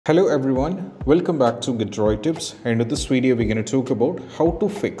Hello everyone, welcome back to Droid Tips, and in this video we're going to talk about how to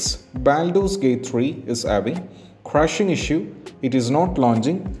fix Baldur's Gate 3 is having crashing issue, it is not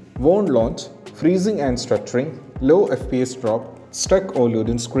launching, won't launch, freezing and stuttering, low FPS drop, stuck or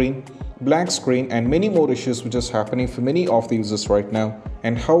loading screen, black screen and many more issues which is happening for many of the users right now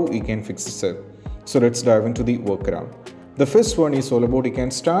and how we can fix this. So let's dive into the workaround. The first one is all about you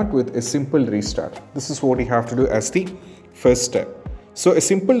can start with a simple restart. This is what you have to do as the first step. So a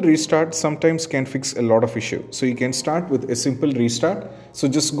simple restart sometimes can fix a lot of issue. So you can start with a simple restart. So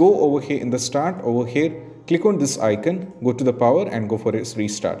just go over here in the start over here, click on this icon, go to the power and go for a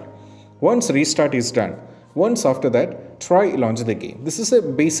restart. Once restart is done, once after that, try launch the game. This is a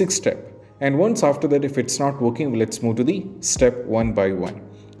basic step. And once after that, if it's not working, let's move to the step one by one.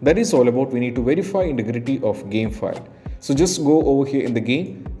 That is all about we need to verify integrity of game file. So just go over here in the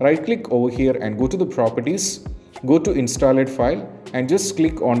game, right click over here and go to the properties. Go to install it file and just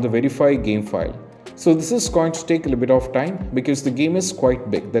click on the verify game file. So this is going to take a little bit of time because the game is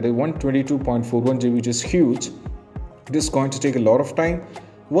quite big. That is 122.41 GB, which is huge. It is going to take a lot of time.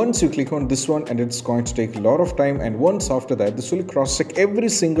 Once you click on this one, and it's going to take a lot of time, and once after that, this will cross check every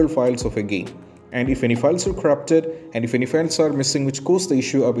single files of a game. And if any files are corrupted and if any files are missing which cause the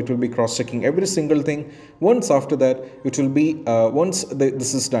issue up, it will be cross-checking every single thing. Once after that, it will be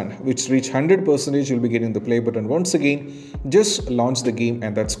this is done, which reach 100%, you'll be getting the play button once again. Just launch the game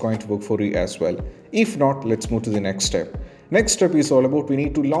and that's going to work for you as well. If not, let's move to the next step. Next step is all about we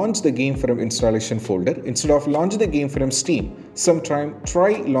need to launch the game from installation folder. Instead of launch the game from Steam, sometime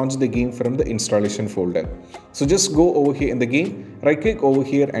try launch the game from the installation folder. So just go over here in the game, right click over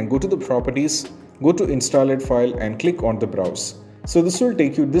here and go to the properties, go to install it file and click on the browse. So this will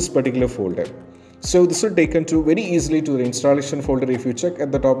take you this particular folder. So this will take you to very easily to the installation folder. If you check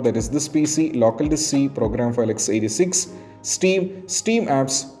at the top, that is this PC, local disk C, program file x86, Steam, Steam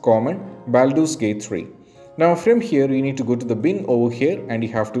apps, common, Baldur's Gate 3. Now from here you need to go to the bin over here and you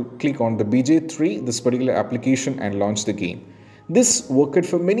have to click on the BJ3, this particular application, and launch the game. This worked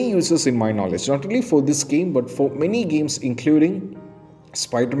for many users in my knowledge, not only for this game but for many games including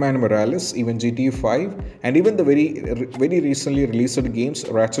Spider-Man Morales, even GTA 5, and even the very recently released games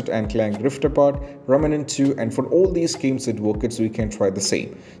Ratchet and Clank Rift Apart, Remnant 2, and for all these games it worked, so we can try the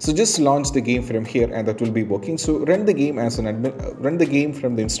same. So just launch the game from here and that will be working. So run the game as an admin, run the game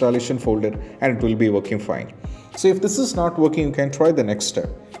from the installation folder and it will be working fine. So if this is not working, you can try the next step.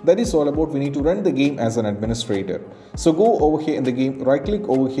 That is all about we need to run the game as an administrator. So go over here in the game, right click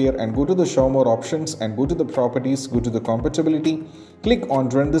over here and go to the show more options and go to the properties, go to the compatibility, click on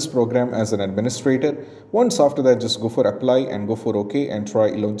run this program as an administrator. Once after that, just go for apply and go for OK and try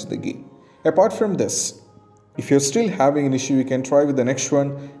launch the game. Apart from this, if you're still having an issue, you can try with the next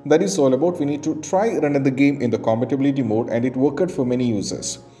one. That is all about we need to try running the game in the compatibility mode, and it worked for many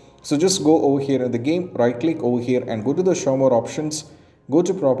users. So just go over here in the game, right click over here and go to the show more options, go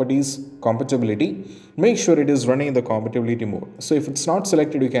to properties, compatibility, make sure it is running in the compatibility mode. So if it's not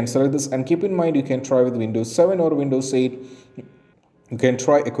selected, you can select this, and keep in mind you can try with Windows 7 or Windows 8. You can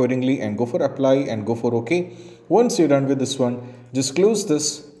try accordingly and go for apply and go for OK. Once you're done with this one, just close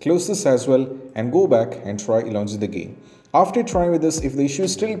this as well and go back and try launching the game. After trying with this, if the issue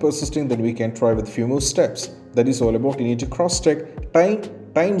is still persisting, then we can try with few more steps. That is all about you need to cross-check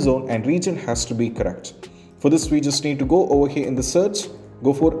time zone and region has to be correct. For this, we just need to go over here in the search,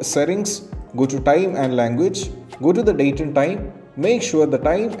 go for settings, go to time and language, go to the date and time, make sure the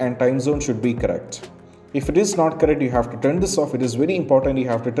time and time zone should be correct. If it is not correct, you have to turn this off. It is very important. You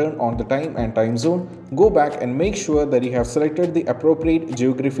have to turn on the time and time zone. Go back and make sure that you have selected the appropriate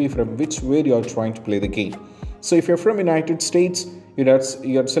geography from where you are trying to play the game. So if you're from United States,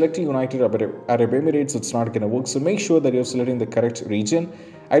 you're selecting United Arab Emirates, it's not going to work. So make sure that you're selecting the correct region.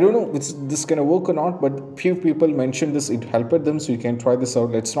 I don't know if this going to work or not, but few people mentioned this, it helped them, so you can try this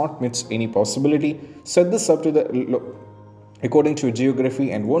out. Let's not miss any possibility. Set this up to the according to your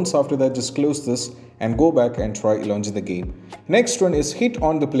geography, and once after that, just close this and go back and try launching the game. Next one is hit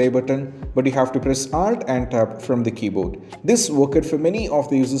on the play button, but you have to press Alt and Tab from the keyboard. This worked for many of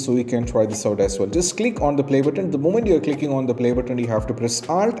the users, so you can try this out as well. Just click on the play button. The moment you're clicking on the play button, you have to press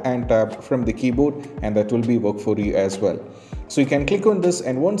Alt and Tab from the keyboard, and that will be work for you as well. So you can click on this,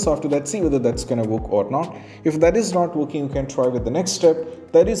 and once after that, see whether that's going to work or not. If that is not working, you can try with the next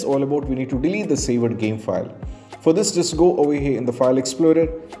step. That is all about we need to delete the saved game file. For this, just go over here in the file explorer.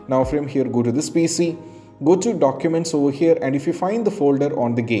 Now from here, go to this PC, go to documents over here, and if you find the folder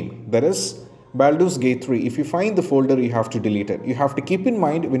on the game, that is Baldur's Gate 3, if you find the folder, you have to delete it. You have to keep in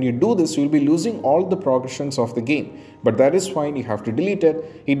mind when you do this, you'll be losing all the progressions of the game. But that is fine, you have to delete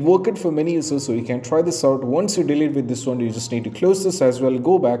it. It worked for many users, so you can try this out. Once you delete with this one, you just need to close this as well,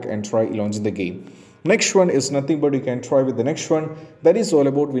 go back and try launching the game. Next one is nothing but you can try with the next one. That is all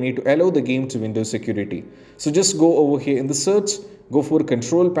about we need to allow the game to Windows security. So just go over here in the search, go for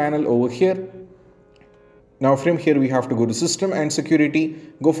control panel over here. Now from here we have to go to system and security,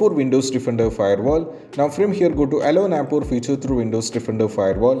 go for Windows Defender Firewall. Now from here go to allow NAPOR feature through Windows Defender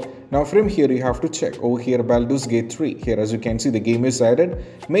Firewall. Now from here you have to check over here Baldur's Gate 3. Here as you can see the game is added.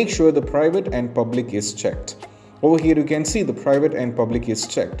 Make sure the private and public is checked. Over here you can see the private and public is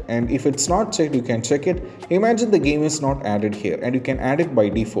checked, and if it's not checked you can check it. Imagine the game is not added here and you can add it by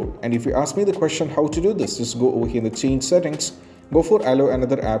default. And if you ask me the question how to do this, just go over here in the change settings, go for allow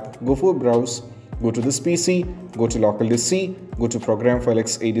another app, go for browse, go to this PC, go to local disk C, go to program file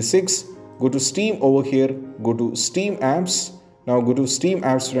x86, go to Steam over here, go to Steam apps. Now go to Steam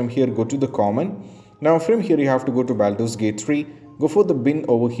apps, from here go to the common. Now from here you have to go to Baldur's Gate 3, go for the bin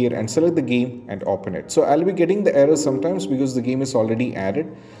over here and select the game and open it. So I'll be getting the error sometimes because the game is already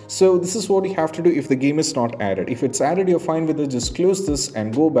added. So this is what you have to do if the game is not added. If it's added, you're fine with it, just close this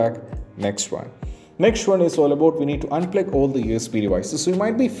and go back. Next one. Next one is all about we need to unplug all the USB devices. So you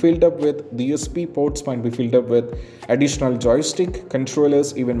might be filled up with the USB ports, might be filled up with additional joystick,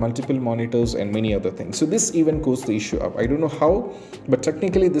 controllers, even multiple monitors and many other things. So this even caused the issue up. I don't know how, but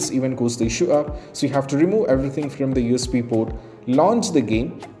technically this even caused the issue up. So you have to remove everything from the USB port, launch the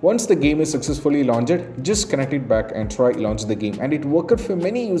game. Once the game is successfully launched, just connect it back and try launch the game. And it worked for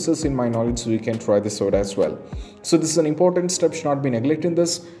many users in my knowledge, so you can try this out as well. So this is an important step, should not be neglecting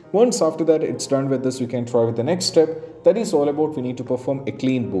this. Once after that it's done with this, you can try with the next step. That is all about we need to perform a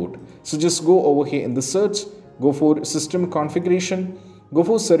clean boot. So just go over here in the search, go for system configuration, go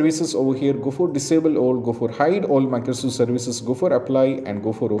for services over here, go for disable all, go for hide all Microsoft services, go for apply and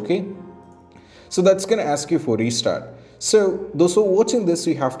go for OK. So that's going to ask you for restart. So those who are watching this,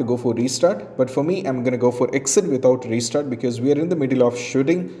 you have to go for restart, but for me I'm going to go for exit without restart because we are in the middle of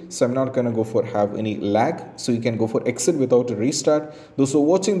shooting, so I'm not going to go for have any lag. So you can go for exit without a restart. Those who are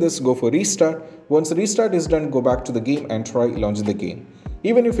watching this, go for restart. Once the restart is done, go back to the game and try launching the game.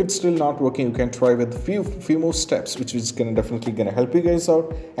 Even if it's still not working, you can try with few more steps, which is definitely gonna help you guys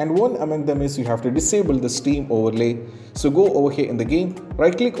out. And one among them is you have to disable the Steam overlay. So go over here in the game,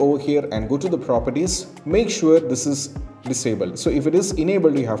 right click over here and go to the properties. Make sure this is disabled. So if it is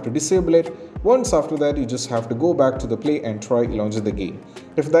enabled, you have to disable it. Once after that, you just have to go back to the play and try launching the game.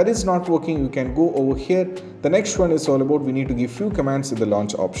 If that is not working, you can go over here. The next one is all about we need to give few commands in the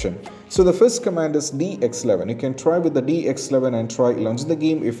launch option. So the first command is DX11. You can try with the DX11 and try launching the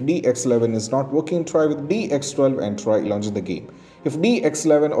game. If DX11 is not working, try with DX12 and try launching the game. If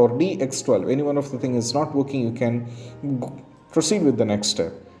DX11 or DX12, any one of the thing is not working, you can proceed with the next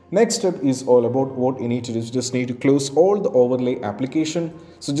step. Next step is all about what you need to do. You just need to close all the overlay application.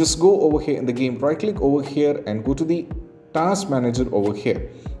 So just go over here in the game, right click over here and go to the task manager over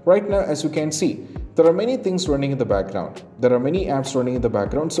here. Right now, as you can see, there are many things running in the background. There are many apps running in the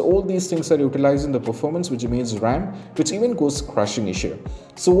background. So all these things are utilizing the performance, which means RAM, which even causes crashing issue.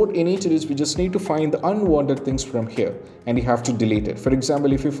 So what you need to do is we just need to find the unwanted things from here and you have to delete it. For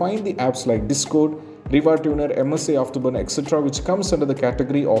example, if you find the apps like Discord, Riva Tuner, MSA Afterburn, etc., which comes under the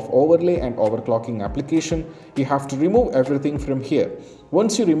category of overlay and overclocking application, you have to remove everything from here.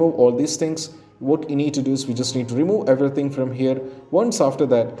 Once you remove all these things, what you need to do is we just need to remove everything from here. Once after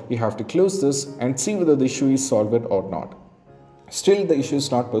that, you have to close this and see whether the issue is solved or not. Still the issue is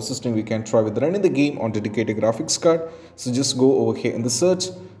not persisting, we can try with running the game on dedicated graphics card. So just go over here in the search,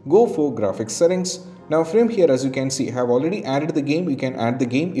 go for graphics settings. Now from here, as you can see, I have already added the game. You can add the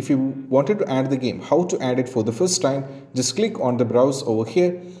game. If you wanted to add the game, how to add it for the first time, just click on the browse over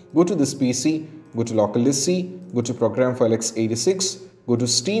here, go to this PC, go to local disk C, go to program file x86, go to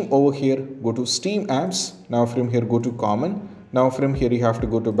Steam over here, go to Steam apps. Now from here, go to common. Now from here, you have to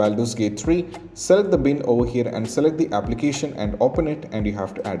go to Baldur's Gate 3, select the bin over here and select the application and open it and you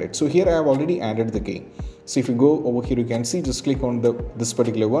have to add it. So here I have already added the game. So if you go over here, you can see, just click on this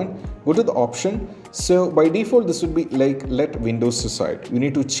particular one, go to the option. So by default, this would be like let Windows decide. You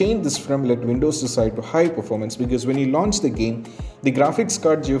need to change this from let Windows decide to high performance, because when you launch the game, the graphics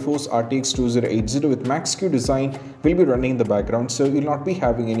card GeForce RTX 2080 with Max-Q design will be running in the background, so you'll not be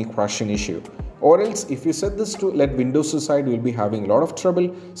having any crashing issue. Or else if you set this to let Windows decide, you'll be having a lot of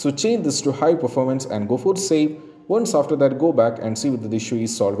trouble. So change this to high performance and go for save. Once after that, go back and see whether the issue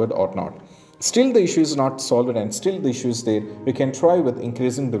is solved or not. Still the issue is not solved and still the issue is there. We can try with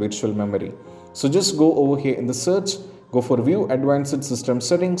increasing the virtual memory. So just go over here in the search, go for view advanced system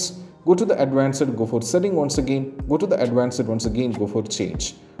settings. go to the advanced, go for setting once again, go to the advanced once again, go for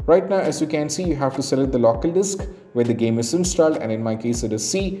change. Right now, as you can see, you have to select the local disk where the game is installed, and in my case it is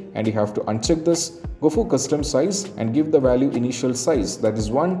C, and you have to uncheck this. Go for custom size and give the value initial size, that is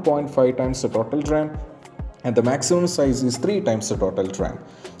 1.5 times the total RAM, and the maximum size is 3 times the total RAM.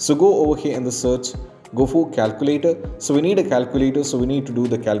 So go over here in the search, go for calculator. So we need a calculator, so we need to do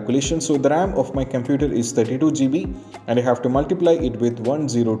the calculation. So the RAM of my computer is 32 GB and I have to multiply it with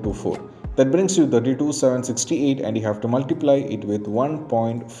 1024. That brings you 32,768 and you have to multiply it with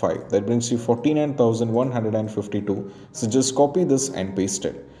 1.5. That brings you 49,152. So just copy this and paste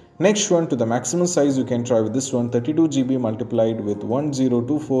it. Next one, to the maximum size, you can try with this one, 32 GB multiplied with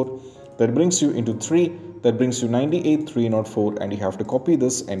 1024. That brings you into 3. That brings you 98,304 and you have to copy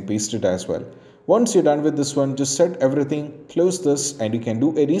this and paste it as well. Once you're done with this one, just set everything, close this, and you can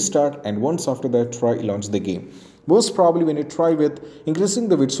do a restart, and once after that, try launch the game. Most probably when you try with increasing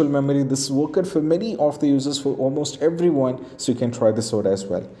the virtual memory, this worked for many of the users, for almost everyone, so you can try this out as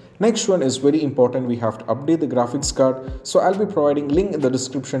well. Next one is very important, we have to update the graphics card. So I'll be providing link in the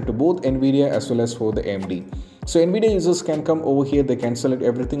description to both NVIDIA as well as for the AMD. So NVIDIA users can come over here, they can select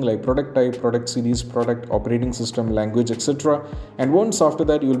everything like product type, product series, product, operating system, language, etc. And once after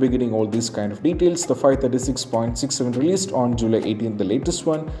that, you will be getting all these kind of details. The 536.67 released on July 18th, the latest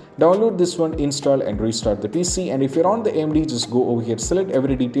one. Download this one, install and restart the PC. And if you're on the AMD, just go over here, select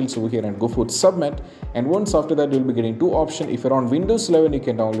every details over here and go for submit. And once after that, you'll be getting two options. If you're on Windows 11, you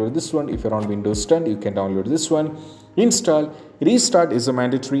can download this one. If you're on Windows 10, you can download this one. Install, restart is a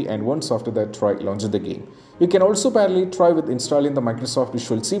mandatory, and once after that, try launch the game. You can also parallelly try with installing the Microsoft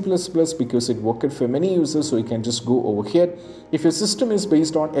Visual C++ because it worked for many users, so you can just go over here. If your system is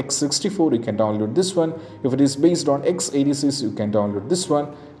based on x64, you can download this one. If it is based on x86, you can download this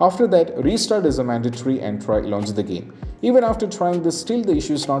one. After that, restart is a mandatory and try launch the game. Even after trying this, still the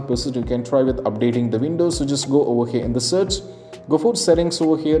issue is not persisted, you can try with updating the Windows. So just go over here in the search, go for settings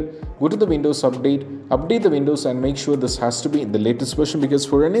over here, go to the Windows update the Windows and make sure this has to be in the latest version, because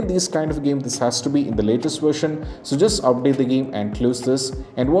for any of these kind of game, this has to be in the latest version. So just update the game and close this,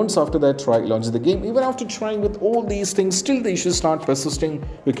 and once after that, try launch the game. Even after trying with all these things, still the issue is not persisting,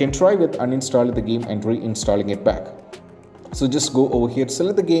 you can try with uninstalling the game and reinstalling it back. So just go over here,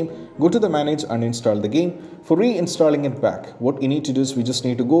 select the game, go to the manage, uninstall the game. For reinstalling it back, what you need to do is we just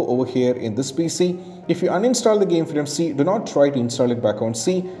need to go over here in this PC. If you uninstall the game from C, do not try to install it back on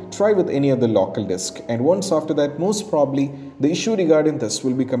C, try with any other local disk. And once after that, most probably the issue regarding this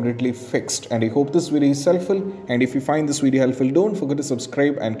will be completely fixed. And I hope this video is helpful. And if you find this video helpful, don't forget to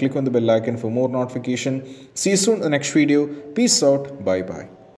subscribe and click on the bell icon for more notification. See you soon in the next video. Peace out. Bye bye.